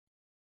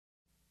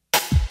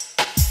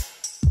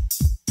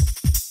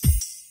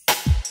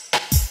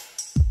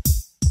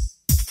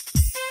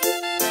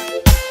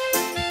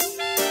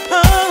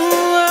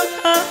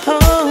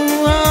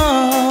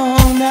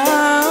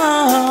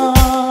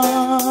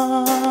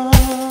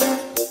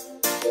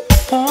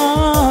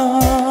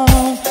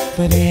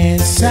But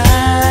as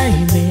I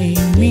lay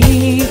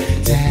me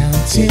down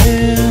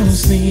to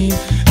sleep,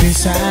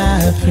 this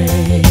I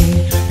pray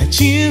that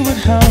you would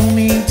hold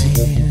me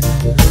dear.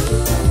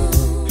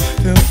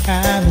 Though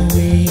I'm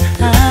away,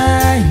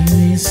 I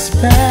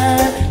whisper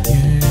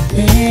your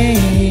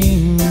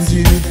name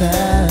to the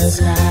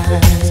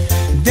skies.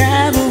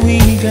 That will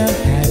wake up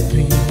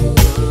happy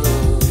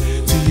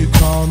till you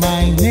call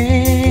my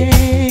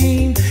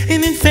name.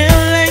 And it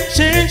felt like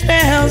church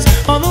bells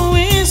on the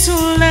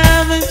whistle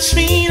of a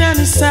train on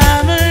a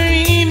summer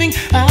evening.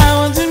 I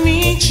want to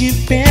meet you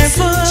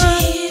barefoot.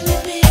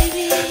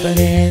 But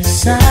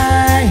as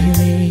I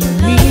lay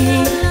me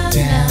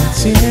down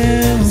to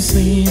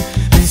sleep,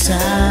 this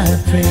I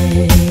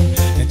pray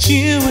that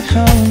you would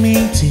hold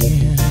me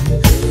dear.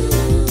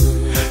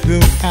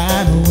 Though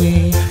I'm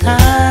away, I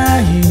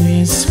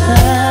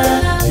whisper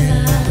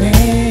your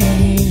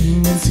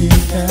name into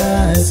the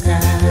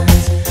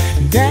skies,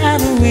 and I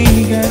will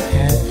wake up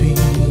happy.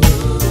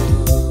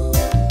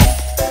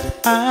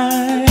 I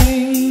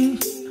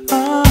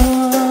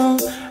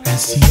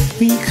still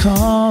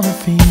recall the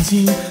things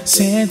you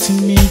said to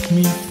make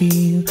me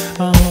feel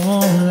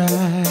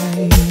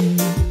alright.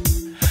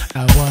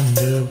 I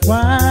wonder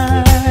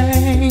why,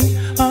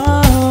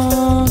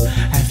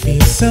 I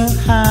feel so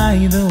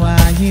high, though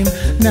I am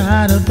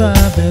not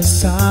above the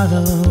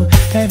sorrow.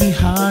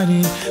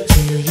 Heavy-hearted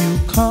till you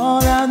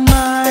call out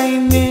my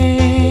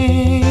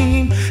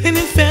name. And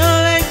it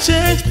felt like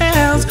church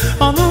bells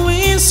on the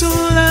whistle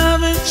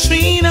of a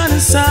train on a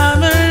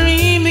summer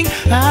evening.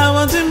 I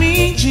want to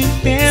meet you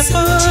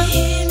barefoot.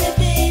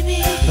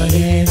 But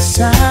as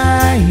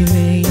I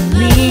lay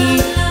me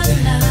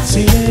down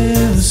to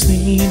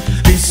sleep,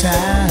 this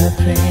I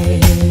pray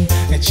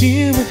that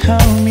you would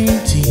hold me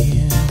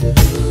dear.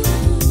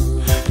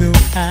 Though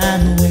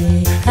I'm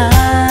away, I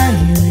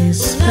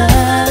whisper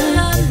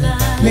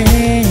your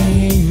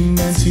name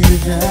into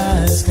the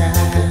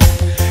sky,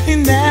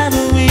 and I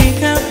will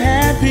wake up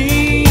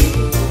happy.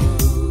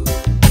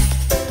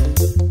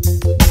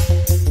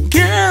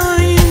 Girl,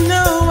 you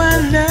know I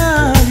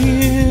love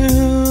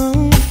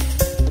you.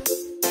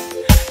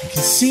 I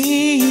can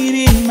see it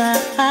in my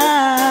eyes.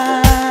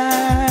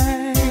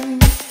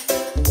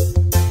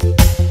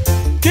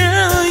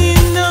 Girl, you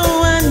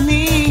know I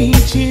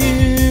need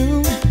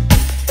you,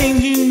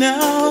 and you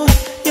know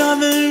you're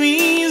the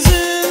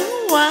reason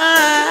why.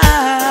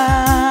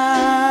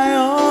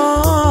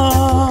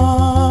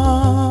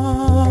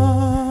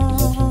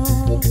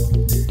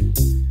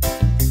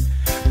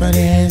 But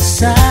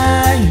as I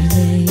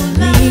lay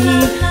me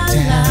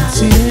down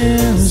to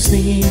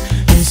sleep,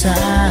 yes, I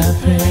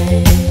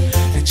pray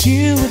that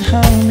you would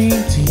hold me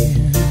dear.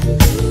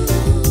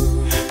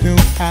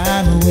 Though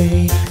I'm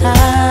away, I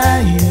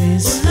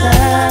whisper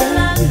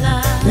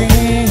your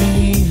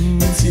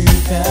name into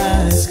the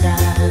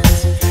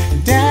skies,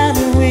 and I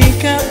will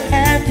wake up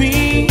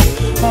happy.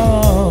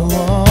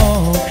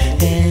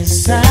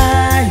 As I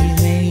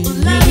lay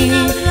me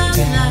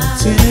down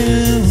to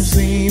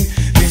sleep,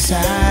 this I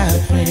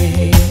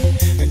pray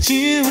that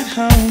you would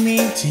hold me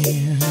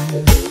dear.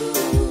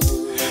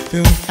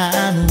 Though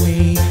I'm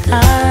away, I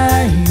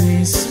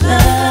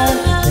whisper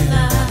your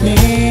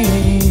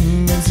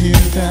name into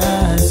the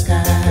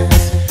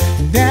skies,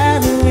 and I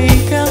will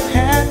wake up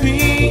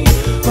happy.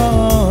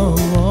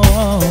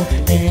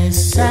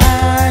 As I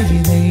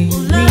lay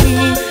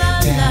me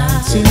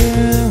down to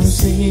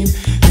sleep,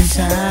 this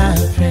I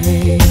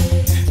pray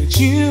that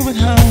you would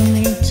hold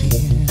me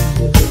dear.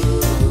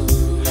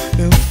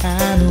 Though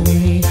I'm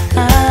away, I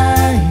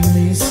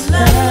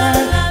whisper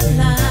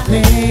your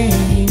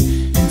name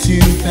into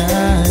the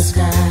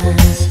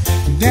skies,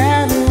 and I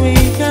will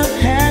wake up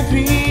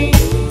happy.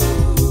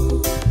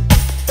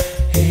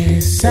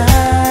 As I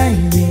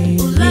lay me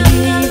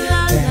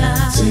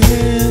down to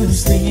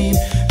sleep,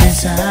 as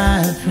I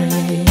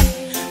pray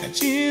that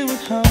you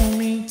would hold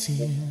me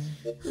dear.